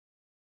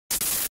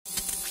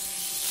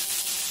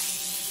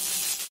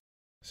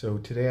So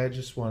today I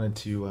just wanted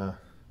to,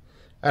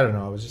 I don't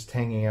know, I was just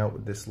hanging out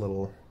with this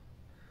little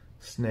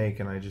snake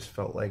and I just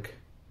felt like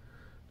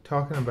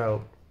talking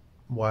about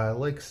why I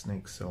like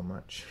snakes so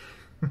much.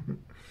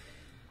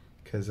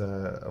 Because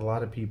a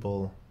lot of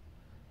people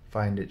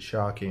find it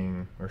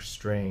shocking or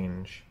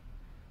strange.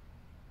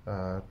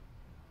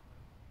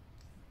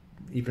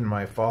 Even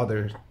my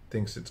father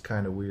thinks it's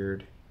kind of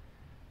weird.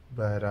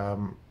 But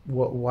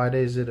what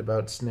is it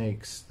about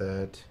snakes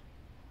that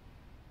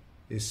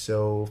is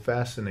so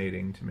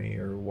fascinating to me,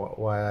 or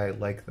why I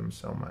like them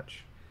so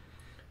much?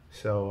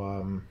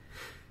 So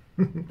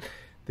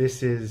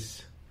this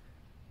is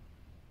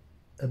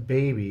a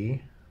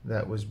baby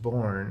that was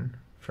born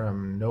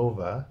from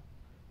Nova,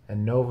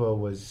 and Nova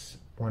was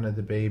one of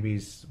the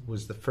babies,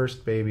 was the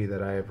first baby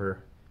that I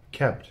ever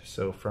kept,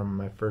 so from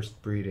my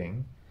first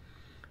breeding.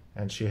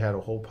 And she had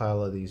a whole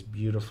pile of these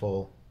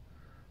beautiful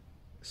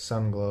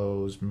sun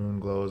glows,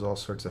 moon glows, all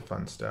sorts of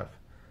fun stuff.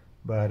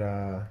 But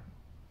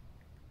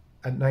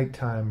at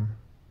nighttime,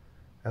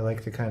 I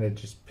like to kind of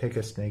just pick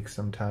a snake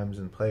sometimes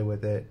and play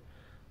with it.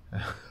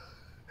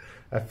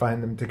 I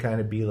find them to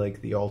kind of be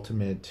like the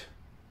ultimate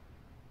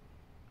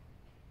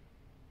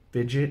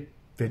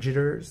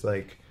fidgeters,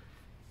 like,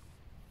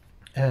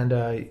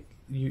 and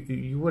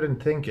you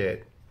wouldn't think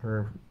it,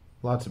 or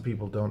lots of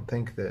people don't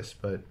think this,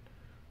 but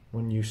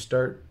when you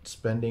start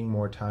spending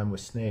more time with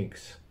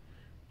snakes,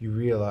 you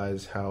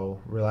realize how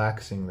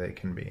relaxing they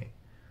can be.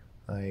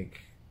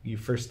 Like, you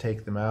first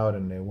take them out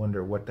and they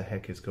wonder what the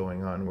heck is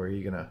going on, where are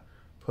you gonna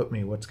put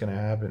me, what's gonna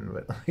happen,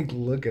 but like,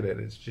 look at it,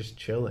 it's just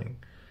chilling,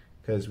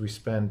 because we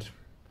spent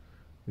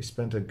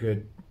a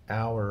good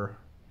hour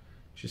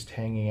just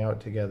hanging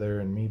out together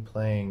and me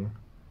playing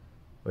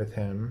with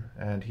him,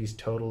 and he's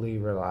totally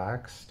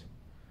relaxed.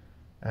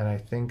 And I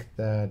think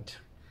that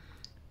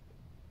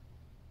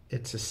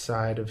it's a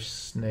side of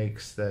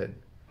snakes that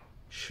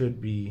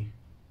should be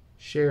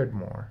shared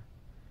more.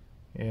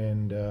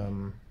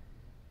 And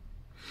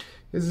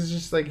this is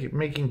just like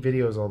making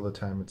videos all the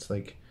time. It's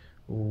like,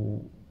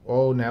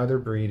 oh, now they're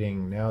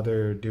breeding, now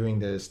they're doing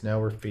this, now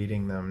we're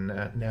feeding them,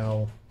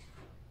 now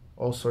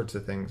all sorts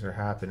of things are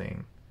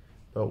happening.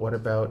 But what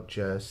about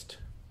just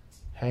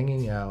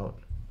hanging out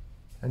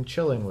and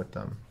chilling with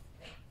them?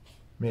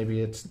 Maybe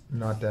it's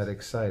not that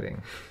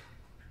exciting.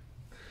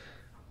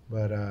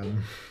 But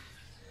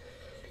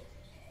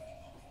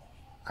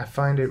I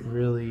find it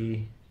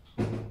really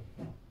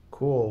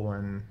cool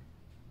when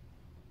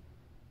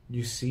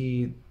you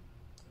see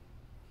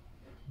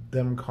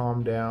them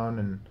calm down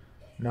and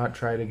not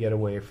try to get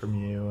away from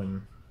you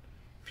and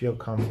feel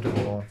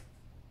comfortable.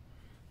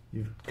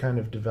 You've kind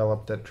of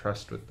developed that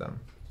trust with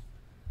them.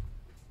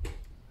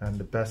 And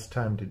the best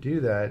time to do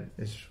that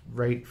is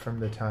right from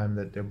the time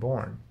that they're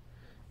born.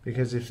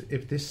 Because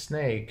if this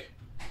snake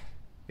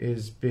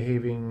is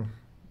behaving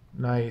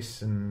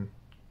nice and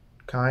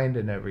kind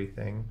and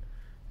everything,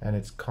 and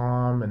it's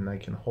calm and I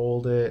can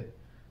hold it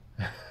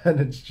and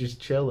it's just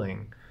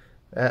chilling,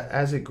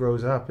 as it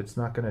grows up, it's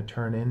not going to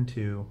turn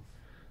into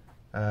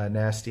a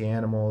nasty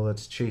animal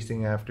that's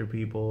chasing after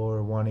people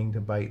or wanting to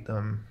bite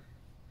them.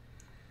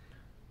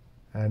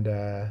 And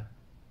I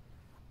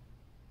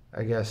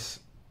guess,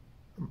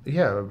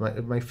 yeah,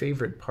 my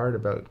favorite part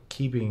about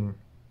keeping,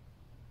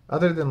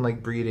 other than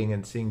like breeding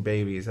and seeing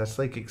babies, that's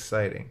like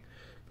exciting.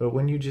 But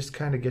when you just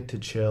kind of get to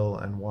chill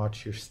and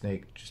watch your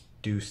snake just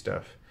do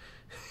stuff,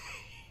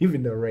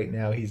 even though right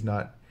now he's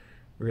not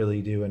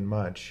really doing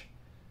much.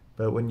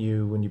 But when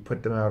you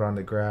put them out on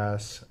the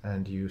grass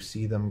and you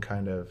see them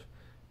kind of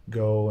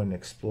go and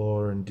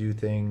explore and do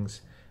things,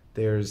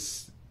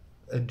 there's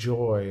a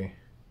joy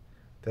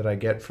that I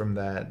get from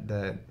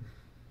that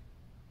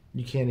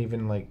you can't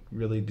even like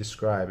really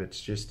describe. It's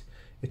just,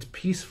 it's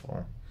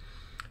peaceful.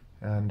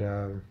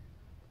 And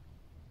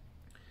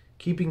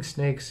keeping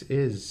snakes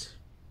is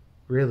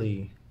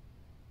really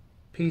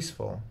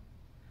peaceful.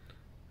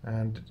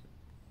 And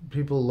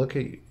people look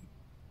at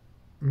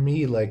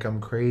me like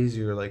I'm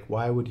crazy, or like,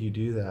 why would you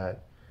do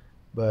that?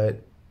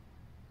 But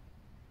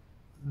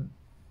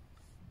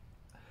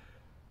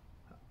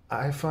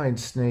I find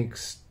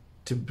snakes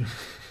to be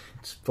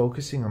it's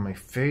focusing on my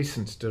face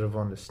instead of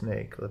on the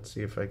snake. Let's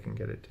see if I can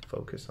get it to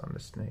focus on the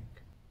snake.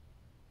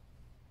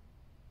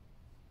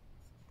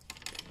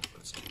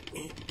 Let's get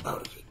me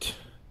out of it.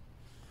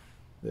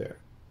 There.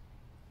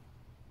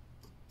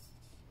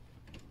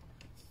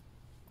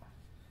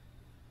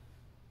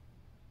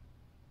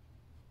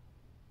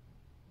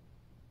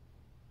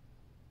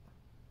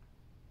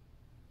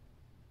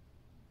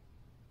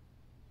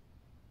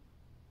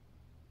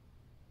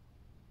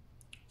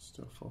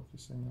 Still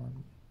focusing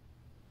on